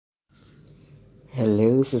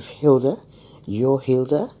Hello, this is Hilda, your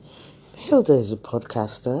Hilda. Hilda is a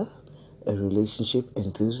podcaster, a relationship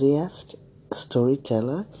enthusiast,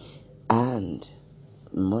 storyteller, and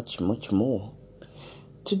much, much more.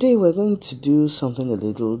 Today we're going to do something a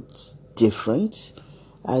little different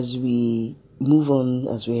as we move on,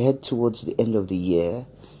 as we head towards the end of the year.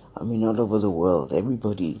 All over the world,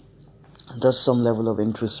 everybody does some level of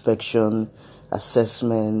introspection,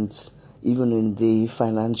 assessment, even in the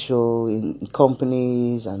financial in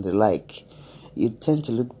companies and the like. You tend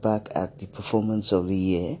to look back at the performance of the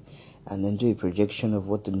year and then do a projection of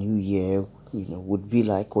what the new year would be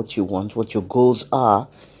like, what you want, what your goals are,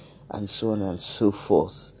 and so on and so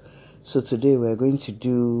forth. So today we're going to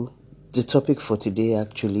do, the topic for today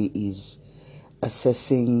actually is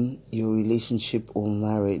assessing your relationship or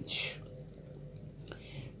marriage.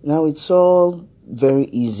 Now, it's all very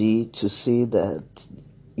easy to say that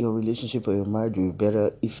your relationship or your marriage will be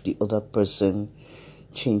better if the other person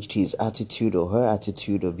changed his attitude or her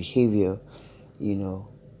attitude or behavior,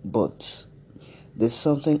 but there's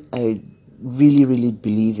something I really, really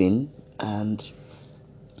believe in, and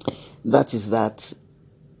that is that,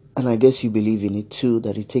 and I guess you believe in it too,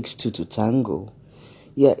 that it takes two to tango.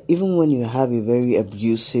 Yeah, even when you have a very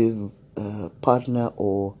abusive partner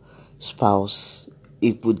or spouse,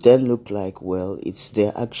 it would then look like, well, it's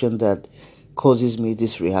their action that causes me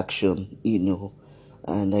this reaction,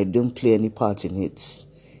 and I don't play any part in it.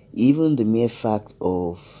 Even the mere fact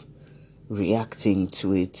of reacting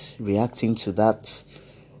to it, reacting to that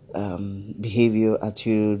behavior,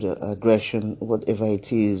 attitude, aggression, whatever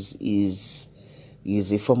it is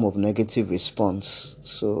a form of negative response.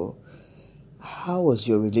 So how was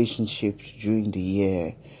your relationship during the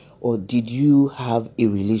year? Or did you have a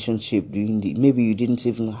relationship maybe you didn't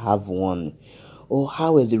even have one? Or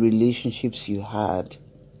how were the relationships you had?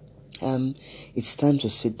 It's time to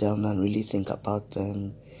sit down and really think about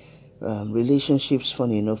them. Relationships,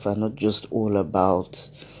 funny enough, are not just all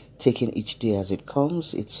about taking each day as it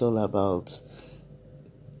comes. It's all about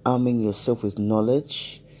arming yourself with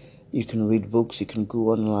knowledge. You can read books, you can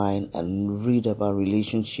go online and read about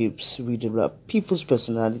relationships, read about people's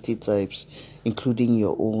personality types, including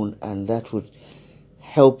your own, and that would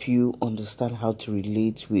help you understand how to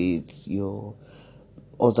relate with your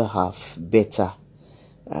other half better.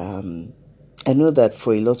 I know that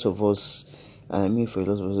for a lot of us,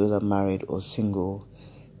 whether married or single,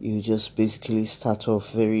 you just basically start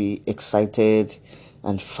off very excited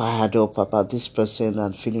and fired up about this person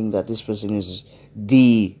and feeling that this person is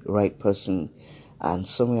the right person. And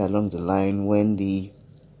somewhere along the line, when the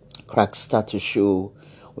cracks start to show,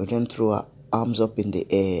 we then throw our arms up in the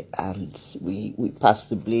air and we pass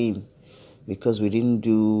the blame because we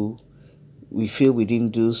feel we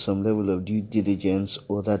didn't do some level of due diligence,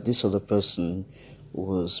 or that this other person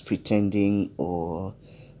was pretending, or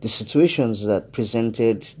the situations that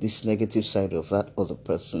presented this negative side of that other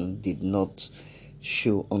person did not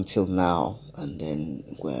show until now, and then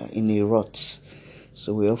we're in a rut.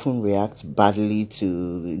 So we often react badly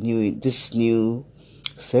to this new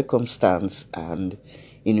circumstance, and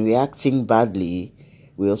in reacting badly,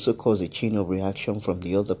 we also cause a chain of reaction from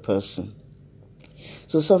the other person.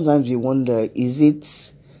 So sometimes you wonder, is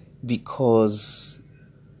it because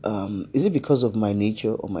of my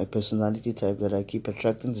nature or my personality type that I keep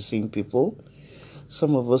attracting the same people?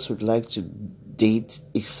 Some of us would like to date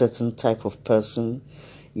a certain type of person,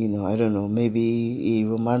 I don't know, maybe a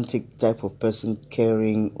romantic type of person,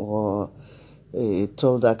 caring, or a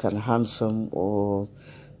tall, dark, and handsome, or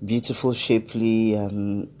beautiful, shapely,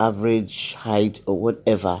 and average height, or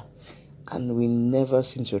whatever. And we never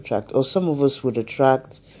seem to attract, or some of us would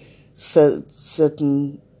attract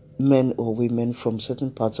certain men or women from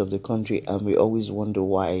certain parts of the country, and we always wonder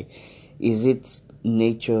why. Is it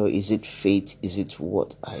nature? Is it fate? Is it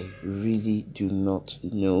what? I really do not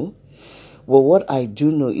know. Well, what I do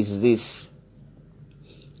know is this: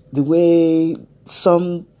 the way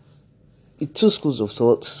two schools of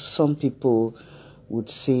thought. Some people would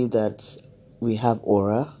say that we have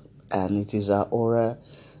aura, and it is our aura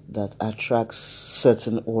that attracts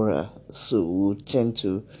certain aura. So we tend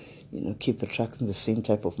to, keep attracting the same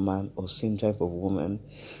type of man or same type of woman.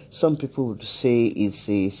 Some people would say it's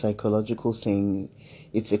a psychological thing.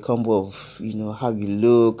 It's a combo of, how you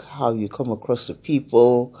look, how you come across to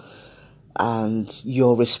people, and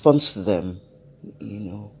your response to them,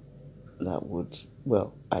 that would,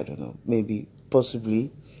 well, I don't know, maybe,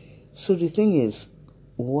 possibly. So the thing is,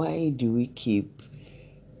 why do we keep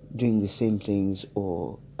doing the same things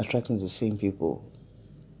or attracting the same people?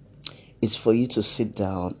 It's for you to sit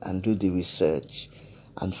down and do the research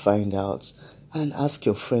and find out and ask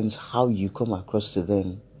your friends how you come across to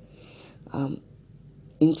them.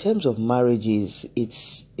 in terms of marriages,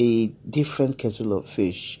 it's a different kettle of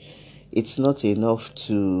fish. It's not enough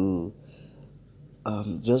to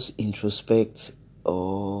just introspect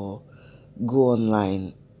or go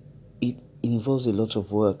online. It involves a lot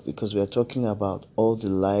of work because we are talking about all the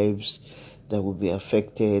lives that will be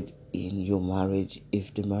affected in your marriage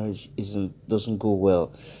if the marriage doesn't go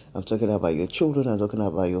well. I'm talking about your children, I'm talking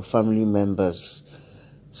about your family members.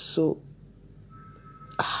 So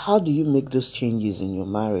how do you make those changes in your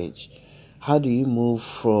marriage? How do you move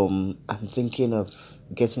from I'm thinking of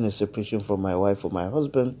getting a separation from my wife or my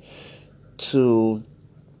husband to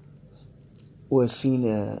we're seeing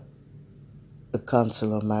a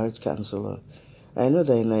counselor, marriage counselor? I know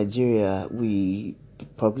that in Nigeria, we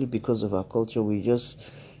probably because of our culture, we just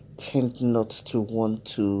tend not to want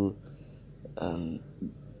to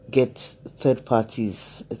get third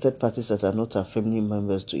parties that are not our family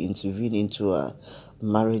members to intervene into our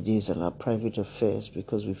marriages and our private affairs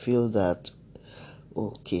because we feel that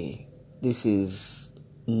okay, this is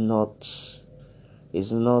not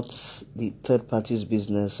the third party's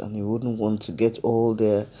business, and you wouldn't want to get all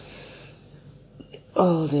their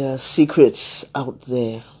secrets out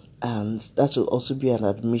there, and that will also be an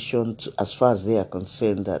admission to, as far as they are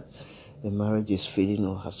concerned, that the marriage is failing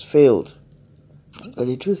or has failed. But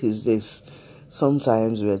the truth is this: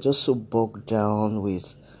 sometimes we are just so bogged down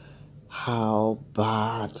with how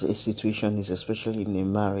bad a situation is, especially in a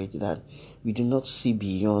marriage, that we do not see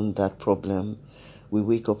beyond that problem. We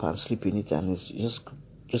wake up and sleep in it, and it's just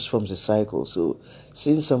forms a cycle. So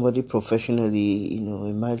seeing somebody professionally, a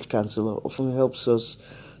marriage counselor often helps us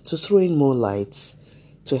to throw in more light,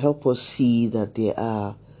 to help us see that there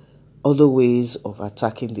are other ways of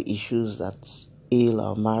attacking the issues that ail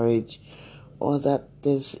our marriage, or that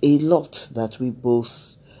there's a lot that we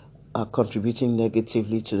both are contributing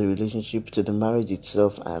negatively to the relationship, to the marriage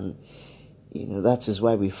itself, and that is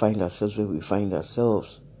why we find ourselves where we find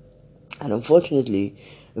ourselves. And unfortunately,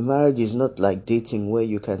 a marriage is not like dating where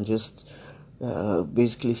you can just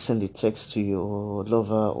basically send a text to your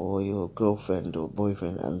lover or your girlfriend or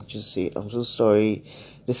boyfriend and just say, I'm so sorry,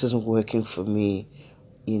 this isn't working for me,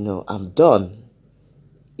 I'm done.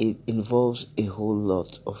 It involves a whole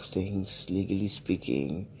lot of things, legally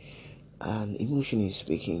speaking and emotionally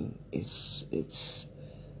speaking. It's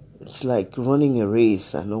like running a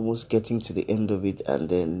race and almost getting to the end of it and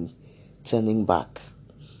then turning back.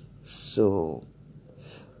 So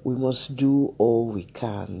we must do all we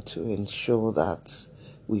can to ensure that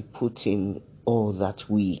we put in all that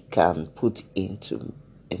we can put in to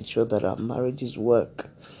ensure that our marriages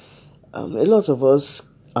work. A lot of us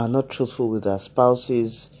are not truthful with our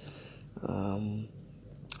spouses,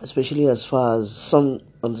 especially as far as some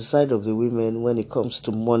on the side of the women when it comes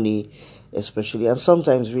to money, especially. And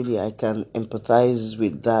sometimes, really, I can empathize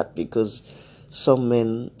with that because some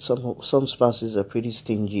men, some spouses are pretty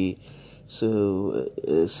stingy. So,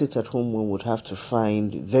 sit at home one would have to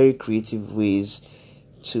find very creative ways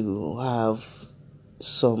to have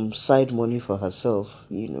some side money for herself,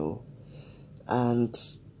 and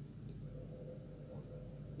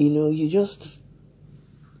you just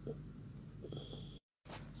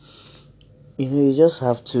you just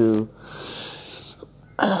have to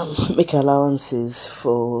make allowances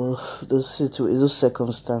for those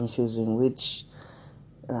circumstances in which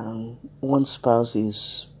one spouse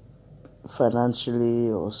is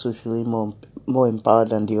financially or socially more empowered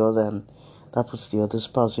than the other, and that puts the other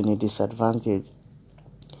spouse in a disadvantage.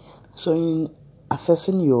 So in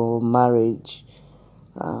assessing your marriage,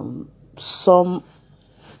 some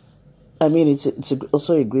it's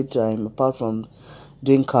also a great time, apart from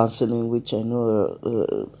doing counseling, which I know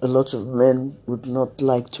a lot of men would not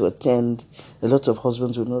like to attend, a lot of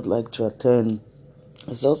husbands would not like to attend.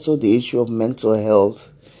 It's also the issue of mental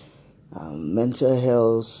health. Mental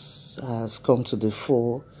health has come to the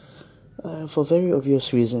fore for very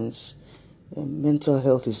obvious reasons. Mental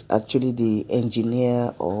health is actually the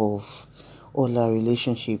engineer of all our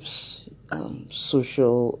relationships,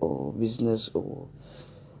 social or business, or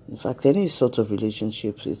in fact any sort of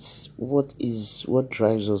relationships. It's what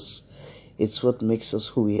drives us. It's what makes us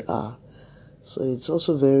who we are. So it's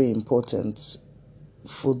also very important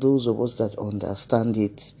for those of us that understand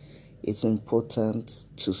it. It's important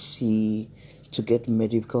to get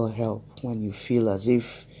medical help when you feel as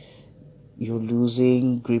if you're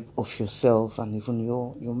losing grip of yourself and even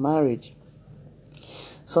your marriage.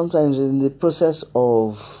 Sometimes in the process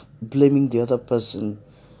of blaming the other person,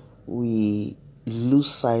 we lose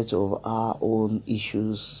sight of our own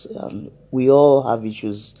issues. We all have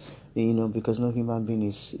issues, because no human being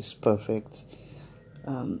is perfect.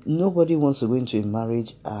 Nobody wants to go into a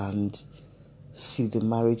marriage and see the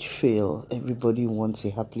marriage fail. Everybody wants a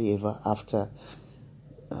happily ever after.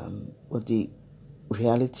 But the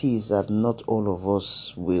reality is that not all of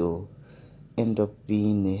us will end up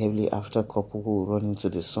being a happily after couple who will run into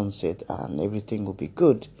the sunset and everything will be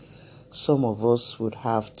good. Some of us would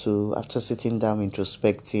have to, after sitting down,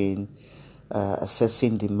 introspecting,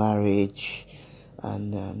 assessing the marriage,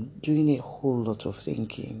 and doing a whole lot of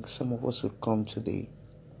thinking, some of us would come to the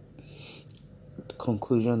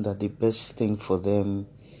conclusion that the best thing for them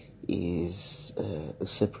is a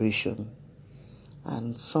separation.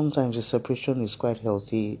 And sometimes the separation is quite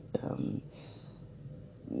healthy.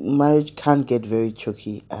 Marriage can get very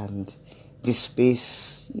choky, and the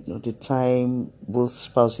space, the time both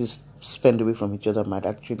spouses spend away from each other might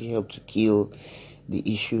actually help to kill the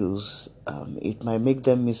issues. It might make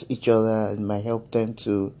them miss each other. It might help them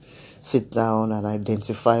to sit down and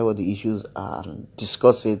identify what the issues are and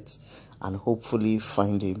discuss it and hopefully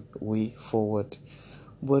find a way forward.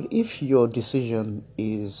 But if your decision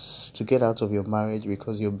is to get out of your marriage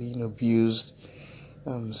because you're being abused,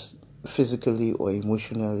 physically or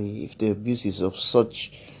emotionally, if the abuse is of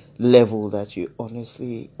such level that you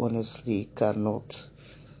honestly cannot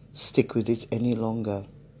stick with it any longer,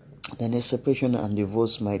 then a separation and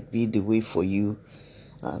divorce might be the way for you.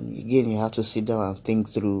 Again, you have to sit down and think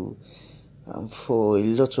through. For a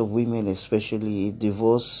lot of women especially,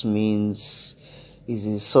 divorce means is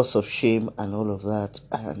a source of shame and all of that.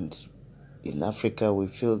 And in Africa, we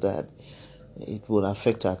feel that it will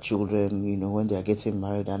affect our children, when they are getting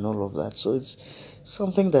married and all of that. So it's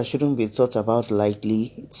something that shouldn't be thought about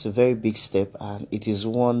lightly. It's a very big step, and it is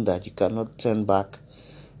one that you cannot turn back,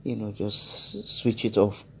 just switch it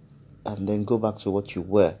off and then go back to what you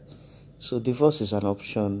were. So divorce is an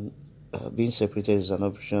option. Being separated is an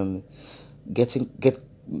option. Getting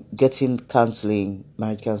counseling,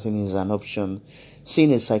 marriage counseling is an option.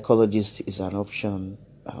 Seeing a psychologist is an option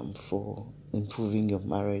for improving your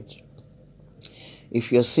marriage.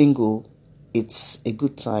 If you're single, it's a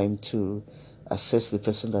good time to assess the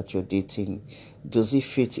person that you're dating. Does he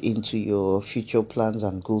fit into your future plans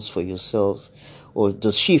and goals for yourself, or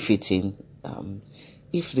does she fit in?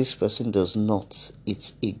 If this person does not,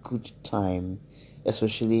 it's a good time,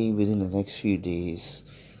 especially within the next few days.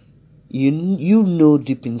 You know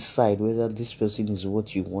deep inside whether this person is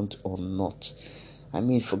what you want or not. I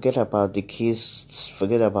mean, forget about the case,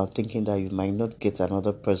 forget about thinking that you might not get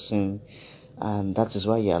another person, and that is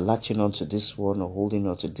why you are latching on to this one or holding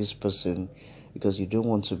on to this person because you don't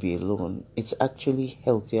want to be alone. It's actually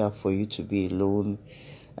healthier for you to be alone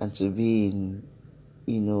and to be in,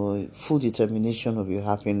 full determination of your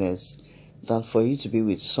happiness than for you to be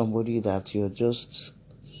with somebody that you're just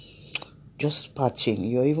patching.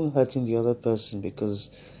 You're even hurting the other person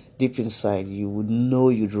because deep inside you would know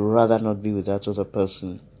you'd rather not be with that other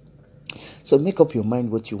person. So make up your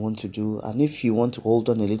mind what you want to do, and if you want to hold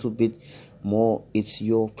on a little bit more, it's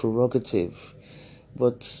your prerogative.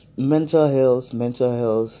 But mental health,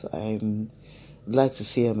 I'm like to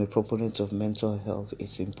say I'm a proponent of mental health.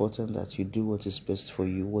 It's important that you do what is best for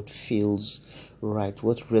you, what feels right,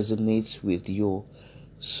 what resonates with your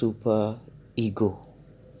super ego.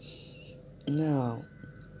 Now,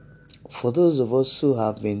 for those of us who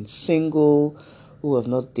have been single, who have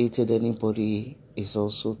not dated anybody, it's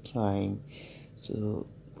also time to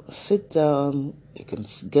sit down. You can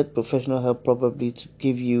get professional help probably to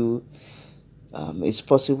give you. It's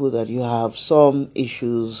possible that you have some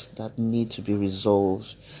issues that need to be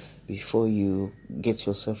resolved before you get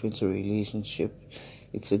yourself into a relationship.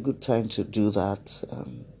 It's a good time to do that.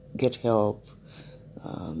 Get help,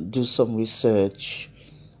 do some research,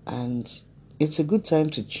 and it's a good time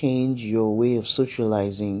to change your way of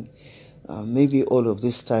socializing. Maybe all of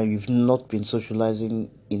this time you've not been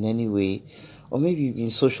socializing in any way, or maybe you've been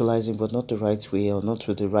socializing but not the right way, or not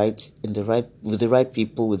with the right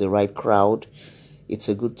people, with the right crowd. It's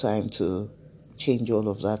a good time to change all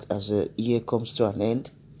of that as the year comes to an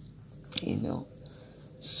end.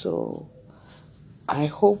 So I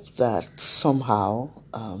hope that somehow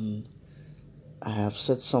I have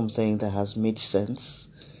said something that has made sense.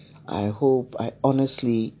 I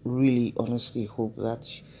honestly, really honestly hope that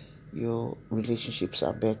your relationships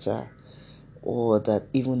are better, or that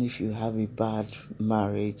even if you have a bad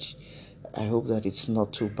marriage, I hope that it's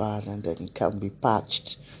not too bad and that it can be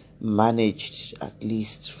patched, managed, at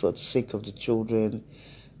least for the sake of the children,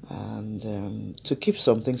 and to keep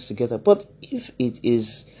some things together. But if it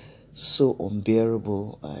is so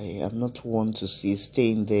unbearable, I am not one to see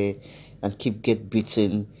staying there and get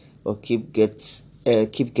beaten or keep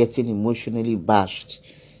getting emotionally bashed.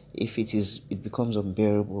 If it becomes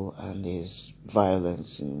unbearable and there's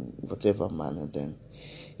violence in whatever manner, then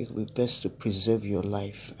it will be best to preserve your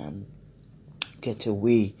life and get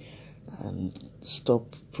away and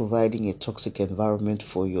stop providing a toxic environment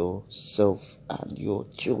for yourself and your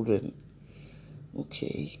children.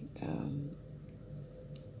 Okay.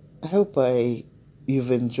 I hope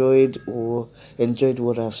you've enjoyed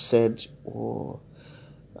what I've said, or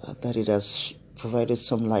that it has provided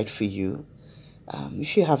some light for you.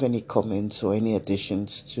 If you have any comments or any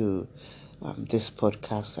additions to this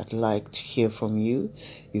podcast, I'd like to hear from you.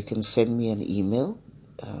 You can send me an email.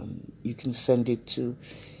 You can send it to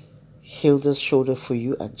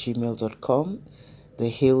hildashoulderforyou@gmail.com. The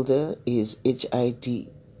Hilda is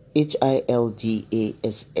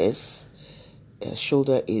HILDASS.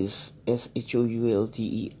 Shoulder is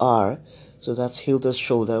SHOULDER. So that's Hilda's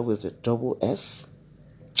Shoulder with a double S.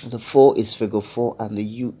 The 4 is figure 4 and the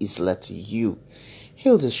U is letter U.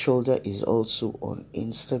 Hilda's Shoulder is also on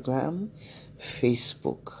Instagram,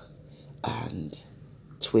 Facebook, and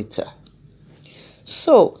Twitter.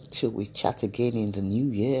 So, till we chat again in the new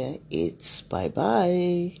year, it's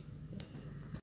bye-bye.